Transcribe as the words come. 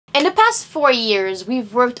In the past 4 years,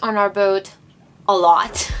 we've worked on our boat a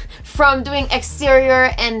lot. From doing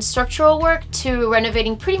exterior and structural work to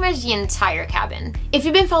renovating pretty much the entire cabin. If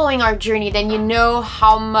you've been following our journey, then you know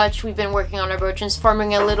how much we've been working on our boat,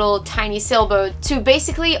 transforming a little tiny sailboat to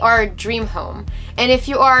basically our dream home. And if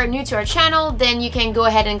you are new to our channel, then you can go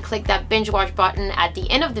ahead and click that binge watch button at the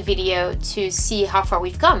end of the video to see how far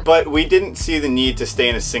we've come. But we didn't see the need to stay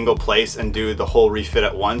in a single place and do the whole refit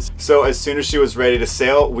at once. So as soon as she was ready to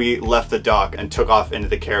sail, we left the dock and took off into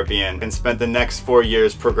the Caribbean and spent the next 4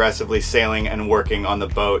 years progressively sailing and working on the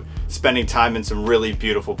boat, spending time in some really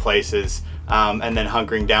beautiful places, and then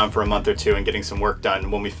hunkering down for a month or two and getting some work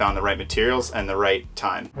done when we found the right materials and the right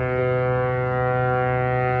time.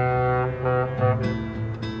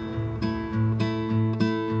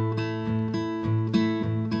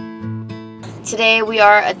 Today we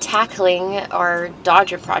are tackling our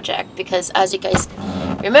Dodger project because, as you guys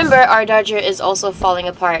remember, our Dodger is also falling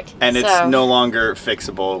apart. And it's no longer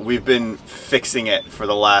fixable. We've been fixing it for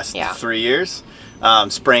the last 3 years,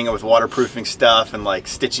 spraying it with waterproofing stuff and like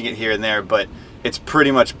stitching it here and there, but it's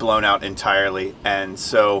pretty much blown out entirely. And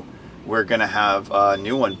so we're gonna have a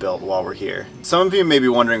new one built while we're here. Some of you may be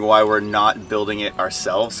wondering why we're not building it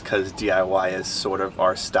ourselves, because DIY is sort of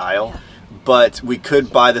our style. Yeah. But we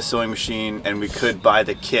could buy the sewing machine and we could buy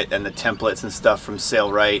the kit and the templates and stuff from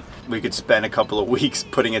Sailrite. We could spend a couple of weeks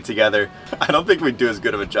putting it together. I don't think we'd do as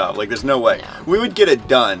good of a job. Like, there's no way. No. We would get it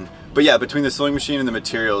done. But yeah, between the sewing machine and the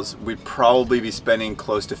materials, we'd probably be spending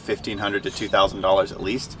close to $1,500 to $2,000 at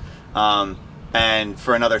least. And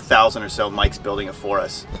for another $1,000 or so, Mike's building it for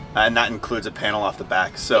us. And that includes a panel off the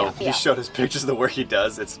back. So he showed us pictures of the work he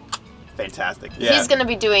does. It's fantastic. Yeah. He's gonna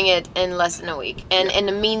be doing it in less than a week, and in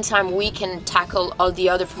the meantime we can tackle all the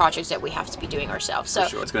other projects that we have to be doing ourselves. So for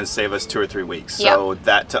sure. It's gonna save us 2 or 3 wees. So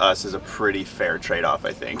that to us is a pretty fair trade-off,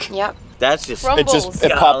 I think. Yep. That's just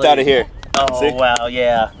it popped out of here. Oh, see? Wow,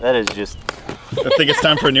 yeah, that is just I think it's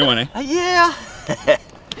time for a new one, eh? Yeah.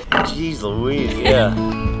 Jeez Louise, yeah. I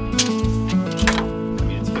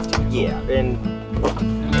mean, it's 15 years old. And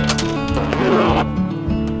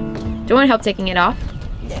do you want help taking it off?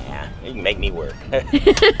 You can make me work. You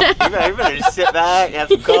better just sit back, have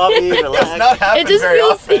some coffee, relax. Does not happen very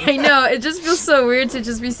often. I know, it just feels so weird to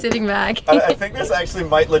just be sitting back. I think this actually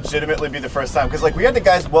might legitimately be the first time, because like we had the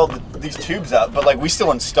guys weld these tubes up, but like we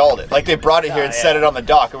still installed it. Like they brought it here and set it on the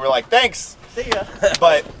dock, and we're like, thanks. See ya.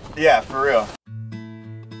 But yeah, for real.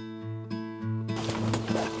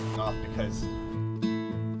 Off because.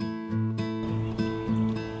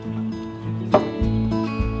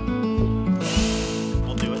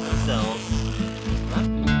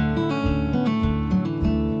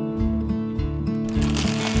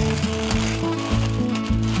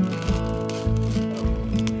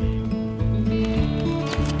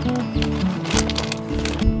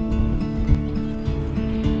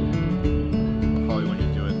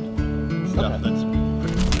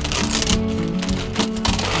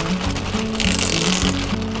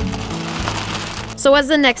 So what's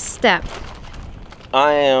the next step?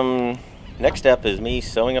 Next step is me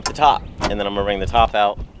sewing up the top, and then I'm gonna bring the top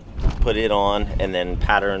out, put it on, and then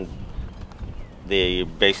pattern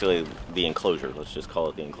basically the enclosure. Let's just call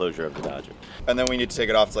it the enclosure of the Dodger. And then we need to take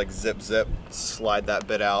it off. It's like zip, zip, slide that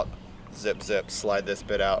bit out, zip, zip, slide this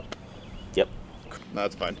bit out. Yep. No,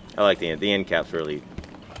 that's fine. I like the end cap's really.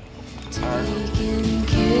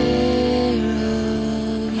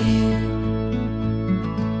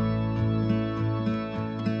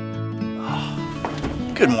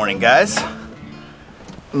 Good morning, guys.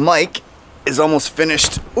 Mike is almost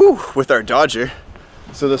finished with our Dodger.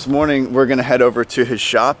 So this morning we're gonna head over to his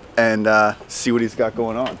shop and see what he's got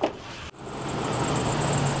going on.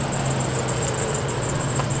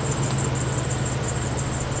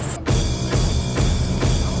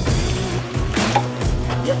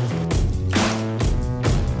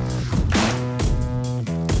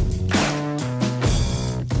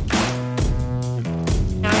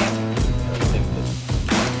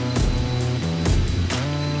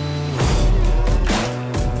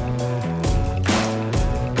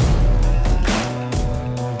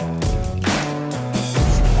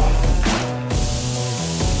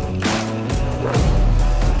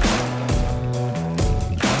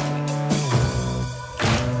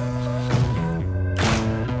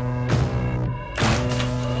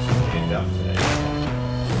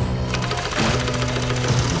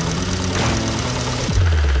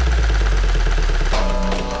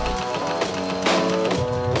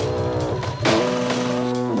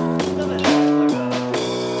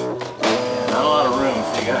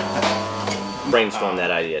 Brainstorm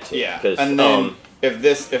that idea too. Yeah. And then if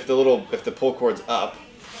the pull cord's up,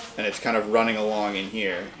 and it's kind of running along in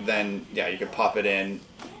here, then yeah, you could pop it in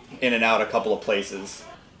and out a couple of places.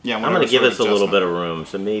 Yeah, I'm going to give us a little bit of room,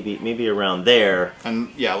 so maybe around there.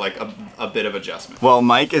 And yeah, like a bit of adjustment. Well,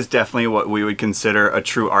 Mike is definitely what we would consider a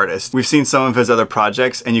true artist. We've seen some of his other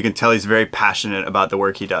projects, and you can tell he's very passionate about the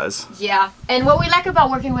work he does. Yeah, and what we like about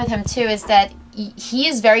working with him too is that he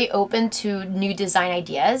is very open to new design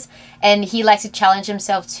ideas, and he likes to challenge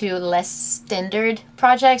himself to less standard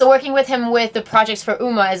projects. So working with him with the projects for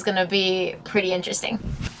Uma is going to be pretty interesting.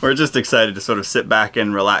 We're just excited to sort of sit back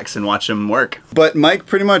and relax and watch him work. But Mike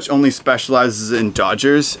pretty much only specializes in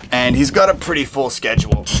Dodgers, and he's got a pretty full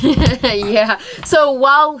schedule. Yeah, so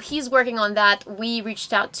while he's working on that, we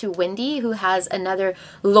reached out to Wendy, who has another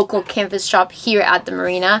local canvas shop here at the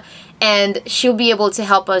marina, and she'll be able to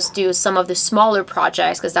help us do some of the smaller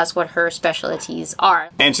projects because that's what her specialties are.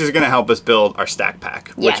 And she's going to help us build our stack pack,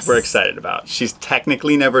 which we're excited about. She's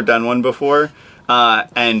technically never done one before,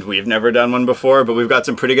 and we've never done one before, but we've got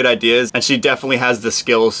some pretty good ideas, and she definitely has the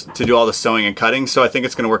skills to do all the sewing and cutting, so I think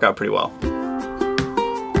it's going to work out pretty well. And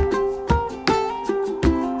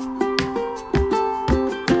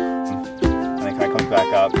then kind of comes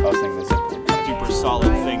back up. I was thinking this is a super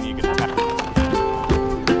solid thing you can attach.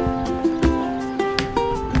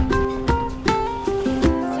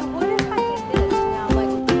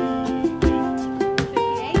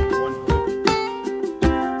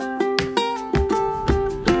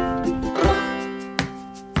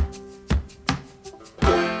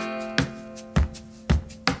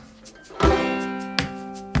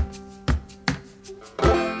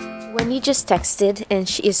 Wendy just texted and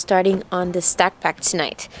she is starting on the stack pack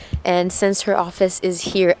tonight. And since her office is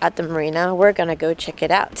here at the marina, we're gonna go check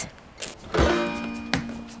it out.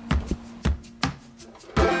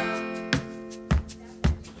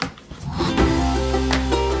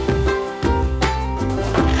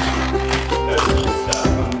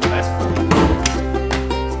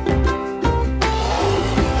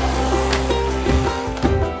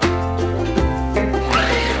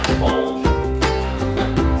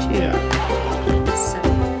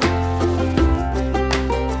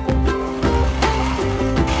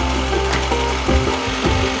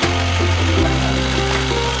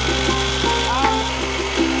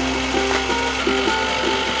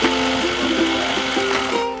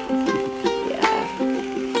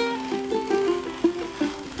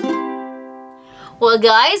 Well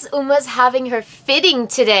guys, Uma's having her fitting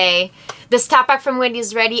today. The stackpack from Wendy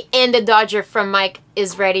is ready and the Dodger from Mike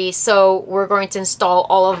is ready. So we're going to install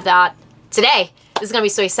all of that today. This is going to be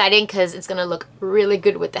so exciting because it's going to look really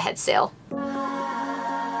good with the head sail.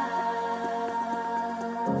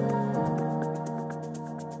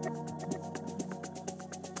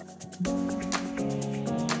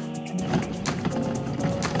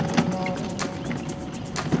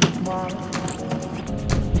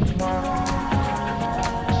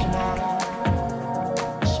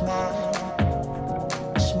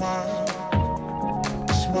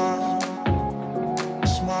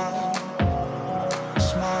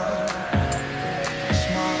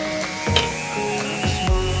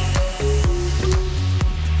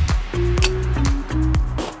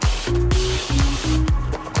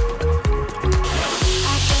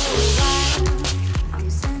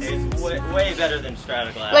 Way better than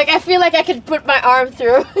Stratoglass. Like I feel like I could put my arm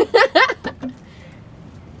through.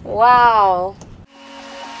 Wow.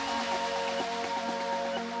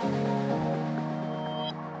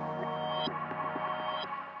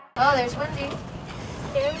 Oh, there's Wendy.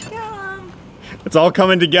 Here we come. It's all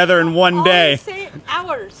coming together in one day.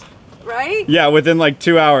 Hours, right? Yeah, within like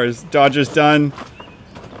 2 hours. Dodger's done.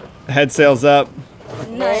 Head sails up.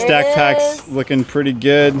 Nice. Stack pack's looking pretty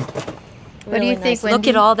good. What do you think, Wendy? Look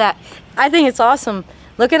at all that. I think it's awesome.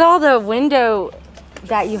 Look at all the window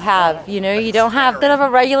that you have. You know, you don't have that of a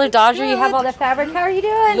regular Dodger. You have all the fabric. How are you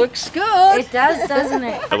doing? Looks good. It does, doesn't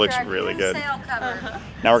it? It looks really good.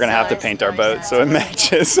 Now we're gonna have to paint our boat so it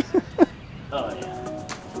matches. Oh,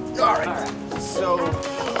 yeah. All right. So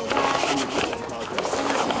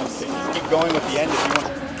keep going with the end if you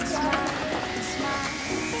want.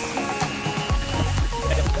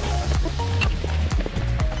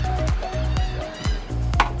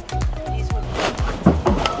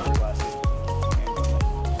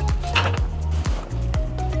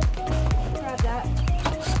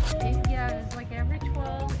 Yeah, it's like every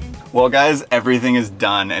 12 inch Well guys, everything is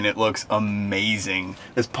done and it looks amazing.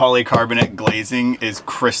 This polycarbonate glazing is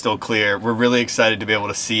crystal clear. We're really excited to be able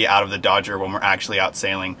to see out of the Dodger when we're actually out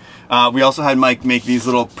sailing. We also had Mike make these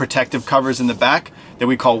little protective covers in the back that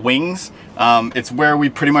we call wings. It's where we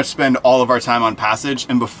pretty much spend all of our time on passage,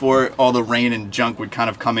 and before all the rain and junk would kind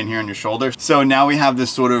of come in here on your shoulders. So now we have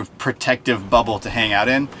this sort of protective bubble to hang out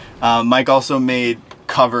in. Mike also made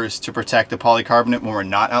covers to protect the polycarbonate when we're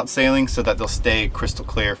not out sailing so that they'll stay crystal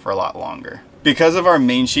clear for a lot longer. Because of our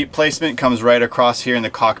main sheet placement comes right across here in the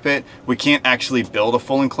cockpit, we can't actually build a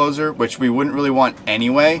full enclosure, which we wouldn't really want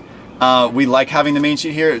anyway. We like having the main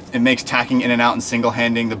sheet here. It makes tacking in and out and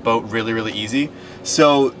single-handing the boat really, really easy.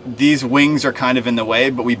 So these wings are kind of in the way,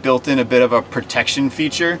 but we built in a bit of a protection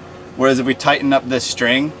feature. Whereas if we tighten up this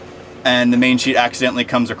string and the main sheet accidentally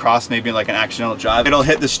comes across, maybe like an accidental drive, it'll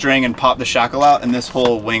hit the string and pop the shackle out, and this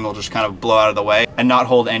whole wing will just kind of blow out of the way and not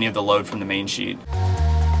hold any of the load from the main sheet.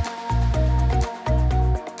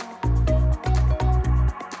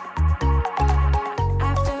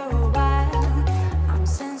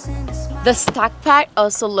 The stackpack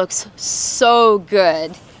also looks so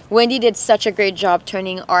good. Wendy did such a great job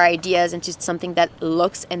turning our ideas into something that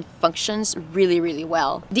looks and functions really, really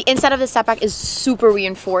well. The inside of the stackpack is super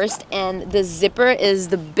reinforced, and the zipper is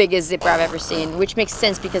the biggest zipper I've ever seen, which makes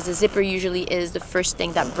sense because the zipper usually is the first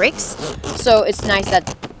thing that breaks. So it's nice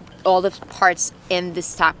that all the parts in the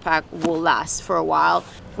stackpack will last for a while.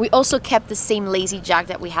 We also kept the same lazy jack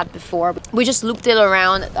that we had before. We just looped it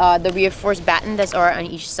around the reinforced batten that's are on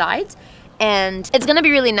each side. And it's gonna be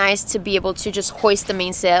really nice to be able to just hoist the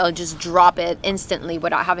mainsail and just drop it instantly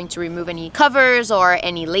without having to remove any covers or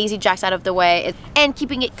any lazy jacks out of the way. And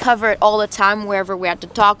keeping it covered all the time wherever we're at the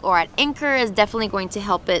dock or at anchor is definitely going to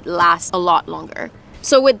help it last a lot longer.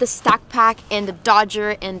 So with the stackpack and the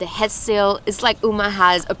Dodger and the head sail, it's like Uma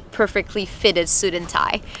has a perfectly fitted suit and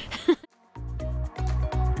tie.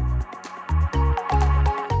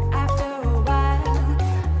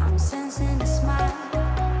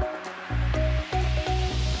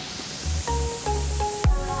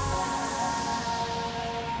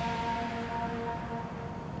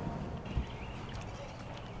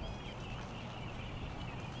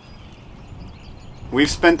 We've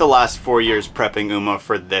spent the last 4 years prepping Uma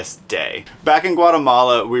for this day. Back in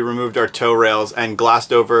Guatemala, we removed our tow rails and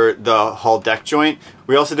glassed over the hull deck joint.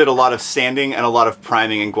 We also did a lot of sanding and a lot of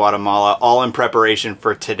priming in Guatemala, all in preparation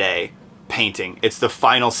for today, painting. It's the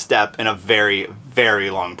final step in a very, very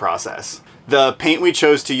long process. The paint we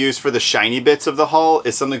chose to use for the shiny bits of the hull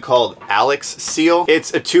is something called Alex Seal.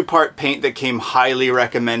 It's a two-part paint that came highly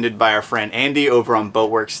recommended by our friend Andy over on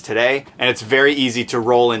Boatworks today, and it's very easy to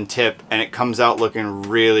roll and tip, and it comes out looking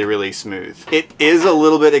really, really smooth. It is a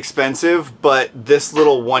little bit expensive, but this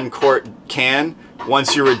little 1-quart can,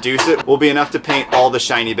 once you reduce it, will be enough to paint all the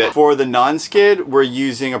shiny bits. For the non-skid, we're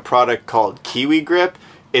using a product called Kiwigrip.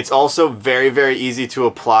 It's also very, very easy to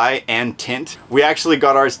apply and tint. We actually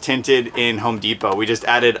got ours tinted in Home Depot. We just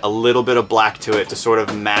added a little bit of black to it to sort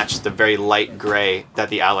of match the very light gray that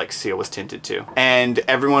the Alex Seal was tinted to. And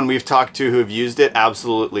everyone we've talked to who have used it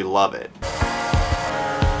absolutely love it.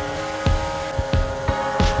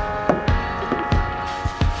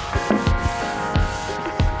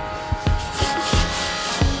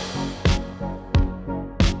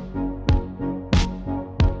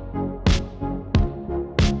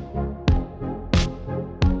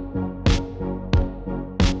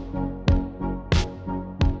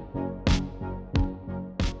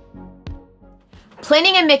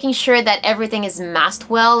 Planning and making sure that everything is masked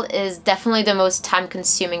well is definitely the most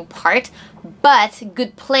time-consuming part, but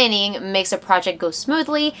good planning makes a project go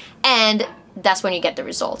smoothly, and that's when you get the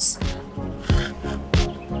results.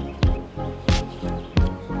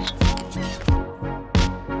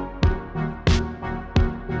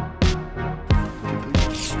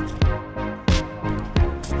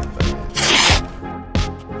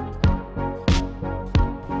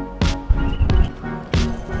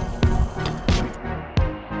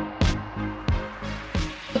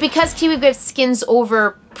 Because Kiwigrip skins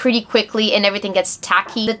over pretty quickly and everything gets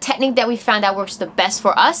tacky, the technique that we found that works the best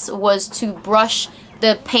for us was to brush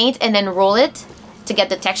the paint and then roll it to get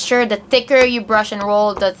the texture. The thicker you brush and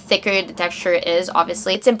roll, the thicker the texture is,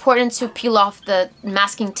 obviously. It's important to peel off the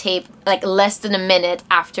masking tape like less than a minute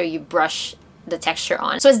after you brush the texture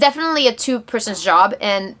on. So it's definitely a two-person's job,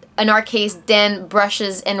 and in our case, Dan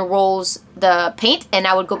brushes and rolls the paint and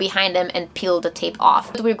I would go behind him and peel the tape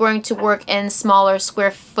off. We're going to work in smaller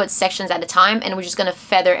square foot sections at a time, and we're just gonna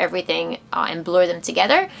feather everything and blur them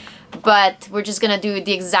together, but we're just gonna do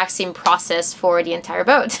the exact same process for the entire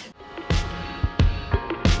boat.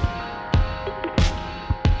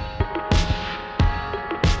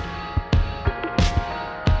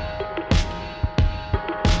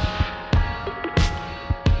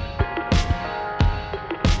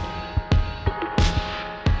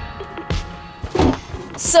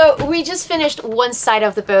 So we just finished one side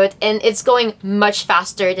of the boat and it's going much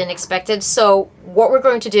faster than expected. So what we're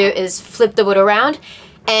going to do is flip the boat around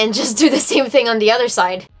and just do the same thing on the other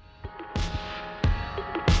side.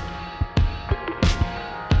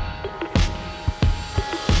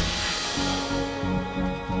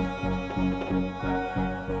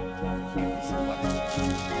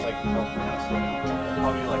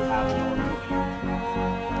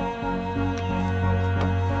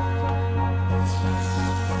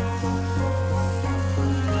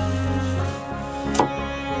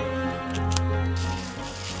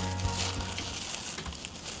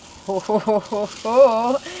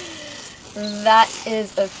 That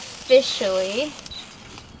is officially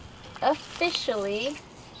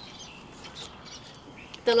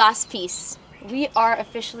the last piece. We are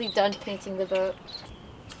officially done painting the boat.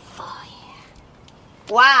 Oh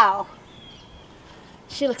yeah. Wow.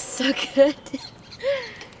 She looks so good.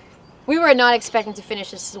 We were not expecting to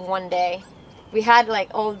finish this in one day. We had like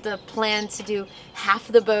all the plans to do half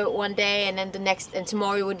the boat one day, and then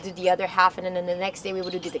tomorrow we would do the other half, and then the next day we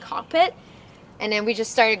would do the cockpit. And then we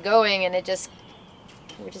just started going, and we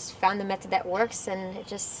just found the method that works, and it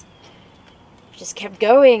just kept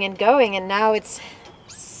going and going, and now it's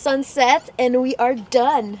sunset and we are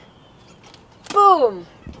done. Boom!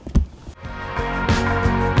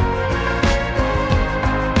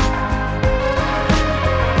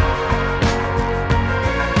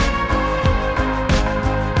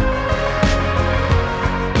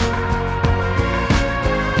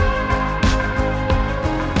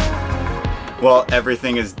 Well,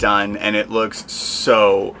 everything is done and it looks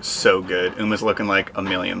so good. Uma's looking like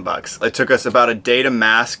 $1,000,000. It took us about a day to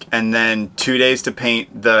mask and then 2 days to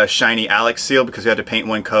paint the shiny Alex seal because we had to paint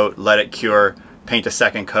one coat, let it cure, paint a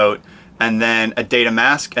second coat, and then a day to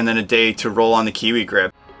mask and then a day to roll on the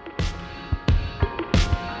kiwigrip.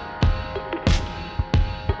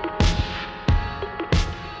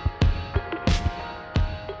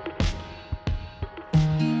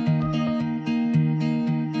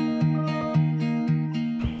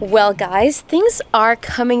 Well guys, things are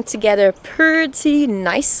coming together pretty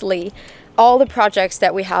nicely. All the projects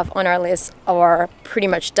that we have on our list are pretty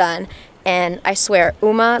much done, and I swear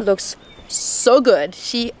Uma looks so good.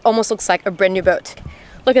 She almost looks like a brand new boat.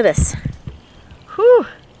 Look at this. Whew.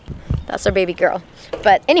 That's our baby girl.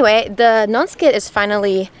 But anyway, the non-skid is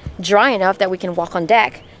finally dry enough that we can walk on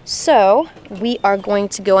deck. So we are going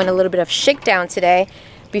to go on a little bit of shakedown today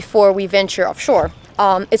before we venture offshore.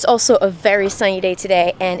 It's also a very sunny day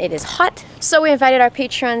today and it is hot. So we invited our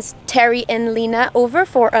patrons Terry and Lena over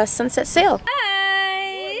for a sunset sail.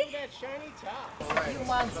 Hi! Look at that shiny top. A few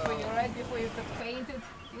months when you're right before you could paint it,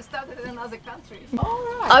 you started in another country.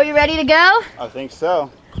 Alright. Are we ready to go? I think so.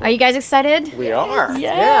 Are you guys excited? We are.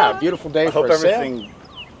 Yeah. Beautiful day I for hope a sail. everything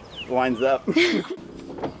lines up.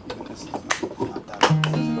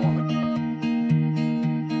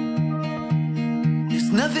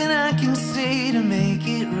 Nothing I can say to make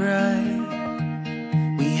it right.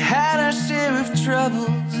 We had our share of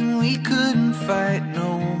troubles and we couldn't fight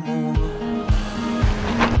no more.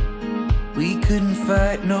 We couldn't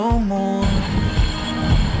fight no more.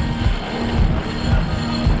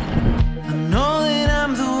 I know that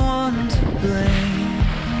I'm the one to blame.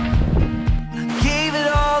 I gave it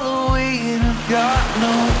all away and I've got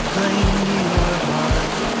no claim to your heart.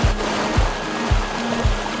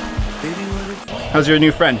 Baby, what if How's your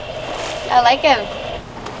new friend? I like him.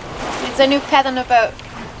 It's a new pet on the boat.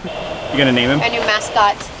 You gonna name him? Our new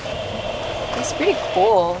mascot. He's pretty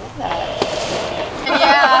cool. Look at that.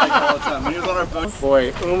 Yeah. All the time. When he was on our boat.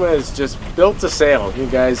 Boy, Uma has just built a sail. You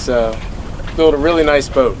guys built a really nice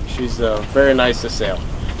boat. She's very nice to sail.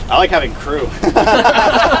 I like having crew.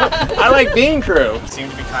 I like being crew. Seem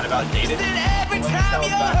to be kind of outdated. every time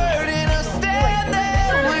you're hurting, I'll stand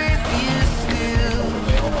there with you still.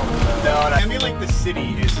 No, I mean like the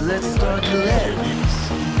city is. Let's start to let me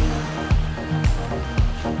see.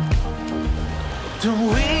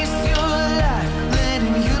 Don't waste your life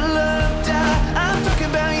letting your love die. I'm talking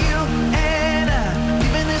about you and I.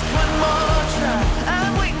 Giving this one more try.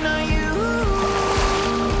 I'm waiting on you.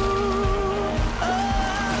 Oh,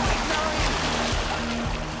 I'm waiting on you.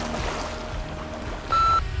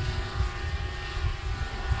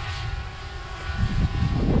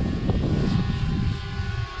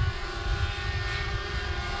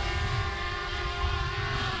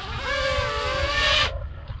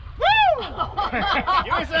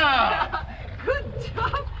 Give me some! Good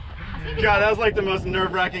job! God, that was like the most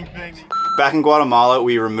nerve-wracking thing. Back in Guatemala,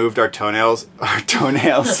 we removed our toenails. Our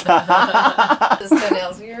toenails. His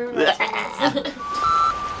toenails. You're